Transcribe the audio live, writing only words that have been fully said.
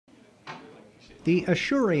The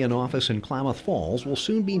Asurion office in Klamath Falls will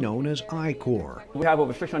soon be known as Iqor. We have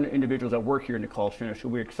over 600 individuals that work here in the call center, so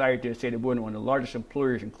we're excited to say that we're one of the largest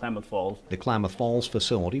employers in Klamath Falls. The Klamath Falls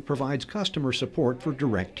facility provides customer support for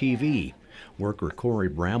DirecTV. Worker Corey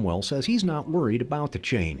Bramwell says he's not worried about the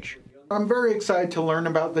change. I'm very excited to learn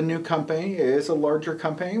about the new company. It is a larger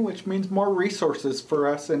company, which means more resources for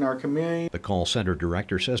us in our community. The call center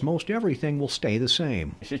director says most everything will stay the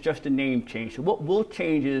same. It's just a name change. So what will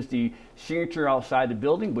change is the signature outside the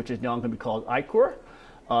building, which is now going to be called Iqor.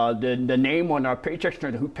 The name on our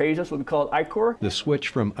paychecks, who pays us, will be called Iqor. The switch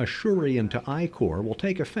from Asurion to Iqor will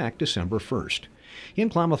take effect December 1st. In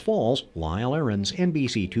Klamath Falls, Lyle Ahrens,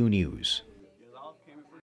 NBC2 News.